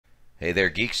Hey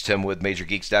there, geeks. Tim with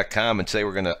MajorGeeks.com, and today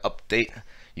we're going to update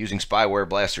using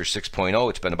SpywareBlaster 6.0.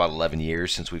 It's been about 11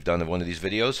 years since we've done one of these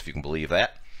videos, if you can believe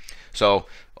that. So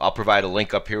I'll provide a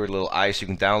link up here with a little eye so you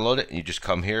can download it, and you just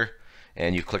come here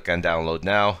and you click on download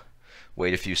now,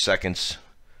 wait a few seconds,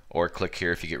 or click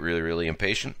here if you get really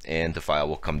impatient, and the file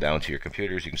will come down to your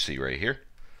computer, as you can see right here.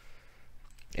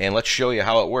 And let's show you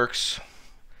how it works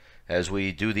as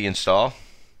we do the install.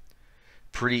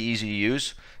 Pretty easy to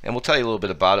use, and we'll tell you a little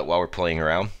bit about it while we're playing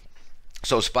around.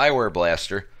 So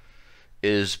SpywareBlaster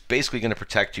is basically going to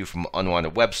protect you from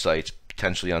unwanted websites,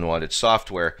 potentially unwanted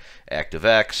software,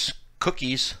 ActiveX,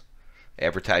 cookies,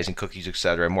 advertising cookies,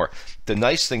 etc. and more. The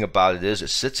nice thing about it is it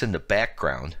sits in the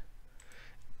background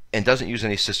and doesn't use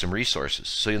any system resources,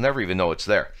 so you'll never even know it's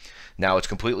there. Now, it's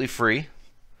completely free,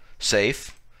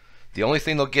 safe. The only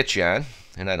thing they'll get you on,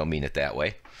 and I don't mean it that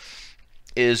way,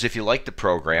 is if you like the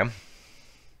program,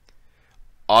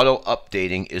 auto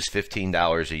updating is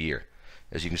 $15 a year.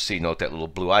 As you can see, note that little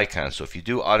blue icon. So if you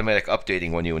do automatic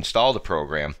updating when you install the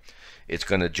program, it's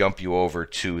going to jump you over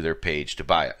to their page to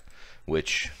buy it,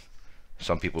 which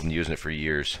some people have been using it for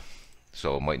years,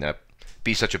 so it might not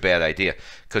be such a bad idea,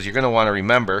 because you're going to want to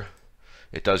remember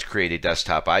it does create a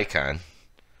desktop icon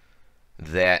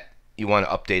that you want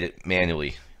to update it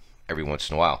manually every once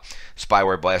in a while.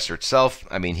 SpywareBlaster itself,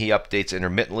 I mean, he updates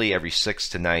intermittently every 6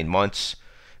 to 9 months.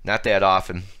 Not that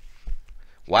often.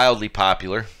 Wildly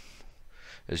popular.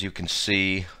 As you can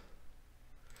see,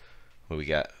 what we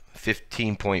got,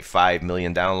 15.5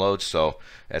 million downloads, so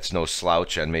that's no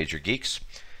slouch on Major Geeks.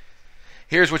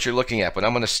 Here's what you're looking at, but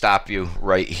I'm going to stop you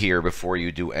right here before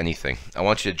you do anything. I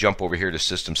want you to jump over here to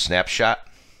System Snapshot.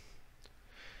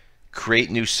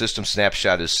 Create new System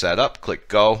Snapshot is set up. Click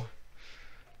Go.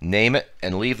 Name it,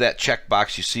 and leave that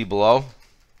checkbox you see below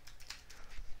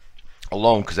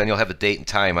alone, because then you'll have a date and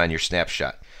time on your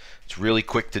snapshot. It's really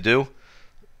quick to do.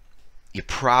 You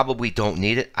probably don't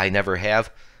need it. I never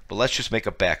have, but let's just make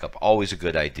a backup. Always a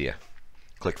good idea.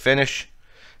 Click Finish.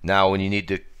 Now when you need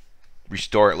to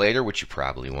restore it later, which you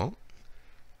probably won't,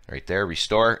 right there,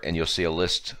 restore, and you'll see a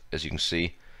list, as you can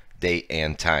see, date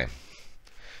and time.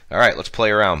 Alright, let's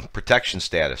play around. Protection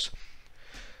status.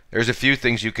 There's a few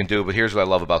things you can do, but here's what I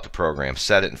love about the program.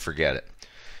 Set it and forget it.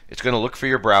 It's going to look for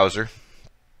your browser.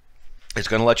 It's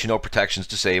going to let you know protection's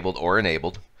disabled or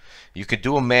enabled. You can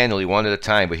do them manually one at a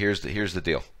time, but here's the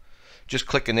deal. Just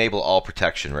click Enable All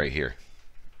Protection right here.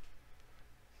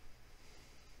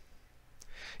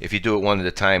 If you do it one at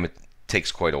a time, it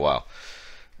takes quite a while.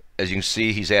 As you can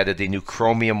see, he's added the new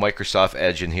Chromium Microsoft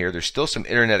Edge in here. There's still some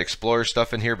Internet Explorer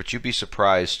stuff in here, but you'd be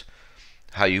surprised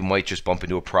how you might just bump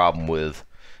into a problem with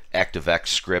ActiveX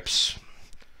scripts,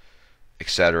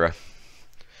 etc.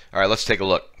 Alright, let's take a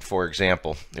look. For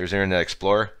example, there's Internet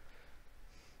Explorer.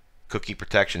 Cookie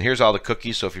protection. Here's all the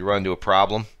cookies, so if you run into a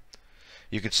problem,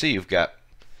 you can see you've got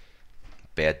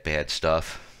bad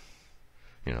stuff.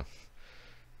 You know.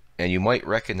 And you might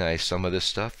recognize some of this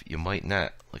stuff, you might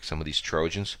not, like some of these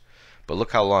Trojans. But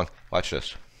look how long. Watch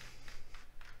this.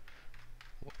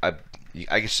 I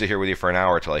can sit here with you for an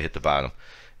hour until I hit the bottom.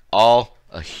 All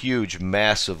a huge,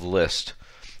 massive list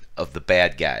of the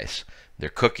bad guys. Their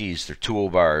cookies, their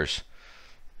toolbars,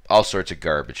 all sorts of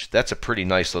garbage. That's a pretty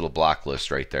nice little block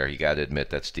list right there. You got to admit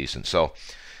that's decent. So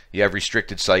you have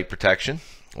restricted site protection.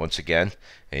 Once again,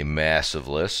 a massive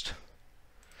list.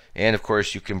 And of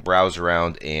course, you can browse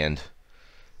around and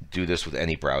do this with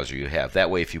any browser you have.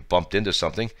 That way, if you bumped into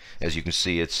something, as you can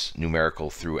see, it's numerical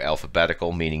through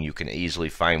alphabetical, meaning you can easily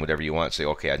find whatever you want and say,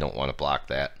 okay, I don't want to block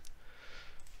that.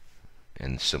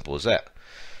 And simple as that.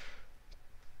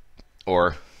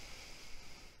 Or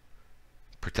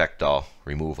protect all,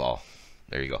 remove all.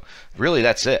 There you go. Really,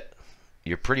 that's it.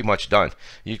 You're pretty much done.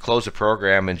 You close the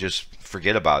program and just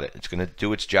forget about it. It's going to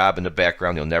do its job in the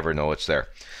background. You'll never know it's there.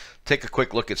 Take a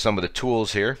quick look at some of the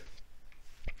tools here.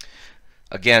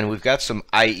 Again, we've got some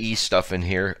IE stuff in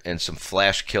here and some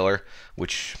Flash Killer,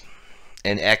 which,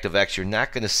 and ActiveX. You're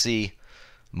not going to see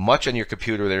much on your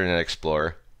computer with Internet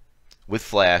Explorer with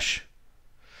Flash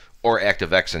or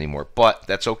ActiveX anymore, but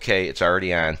that's okay. It's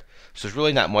already on. So there's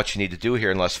really not much you need to do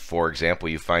here unless, for example,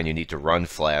 you find you need to run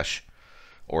Flash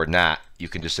or not. You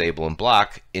can disable and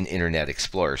block in Internet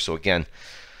Explorer. So again,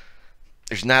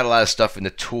 there's not a lot of stuff in the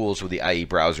tools with the IE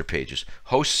browser pages.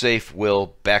 HostSafe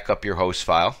will back up your host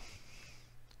file.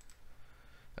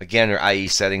 Again, there are IE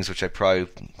settings, which I probably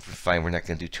find we're not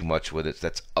going to do too much with it.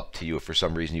 That's up to you. If for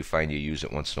some reason you find you use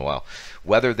it once in a while.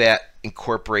 Whether that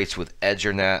incorporates with Edge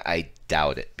or not, I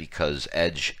doubt it, because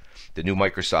Edge, the new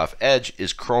Microsoft Edge,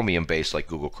 is Chromium based like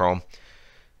Google Chrome,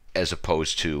 as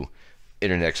opposed to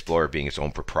Internet Explorer being its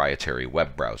own proprietary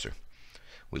web browser.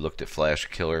 We looked at Flash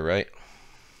Killer, right?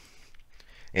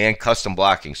 And custom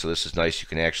blocking. So this is nice. You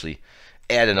can actually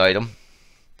add an item,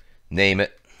 name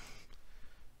it,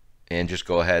 and just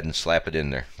go ahead and slap it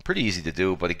in there. Pretty easy to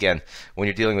do, but again, when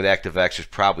you're dealing with ActiveX, it's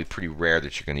probably pretty rare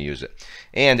that you're going to use it.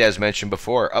 And as mentioned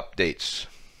before, updates.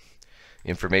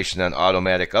 Information on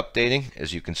automatic updating.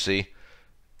 As you can see,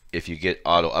 if you get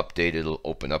auto update, it'll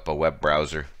open up a web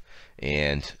browser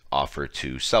and offer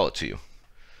to sell it to you.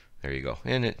 There you go.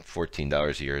 And at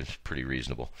 $14 a year, it's pretty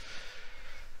reasonable.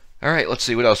 All right, let's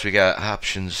see what else we got.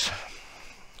 Options.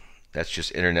 That's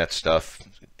just internet stuff.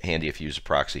 Handy if you use a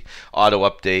proxy. Auto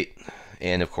update.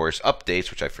 And of course, updates,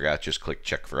 which I forgot. Just click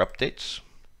check for updates.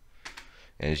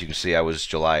 And as you can see, I was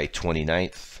July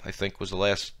 29th, I think was the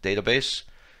last database.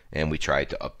 And we tried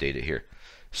to update it here.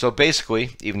 So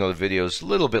basically, even though the video is a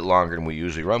little bit longer than we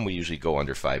usually run, we usually go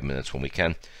under 5 minutes when we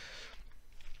can.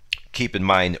 Keep in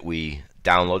mind that we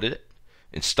downloaded it,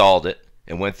 installed it,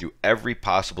 and went through every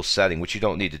possible setting, which you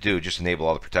don't need to do, just enable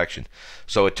all the protection.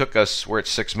 So it took us, we're at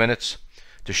 6 minutes,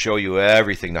 to show you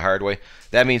everything the hard way.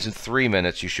 That means in 3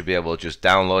 minutes you should be able to just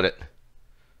download it,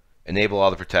 enable all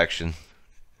the protection,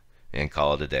 and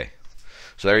call it a day.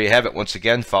 So there you have it. Once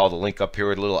again, follow the link up here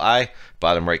with a little eye,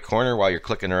 bottom right corner. While you're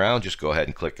clicking around, just go ahead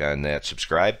and click on that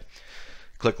subscribe.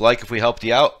 Click like if we helped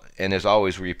you out. And as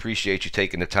always, we appreciate you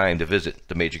taking the time to visit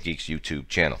the Major Geeks YouTube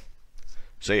channel.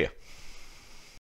 See ya.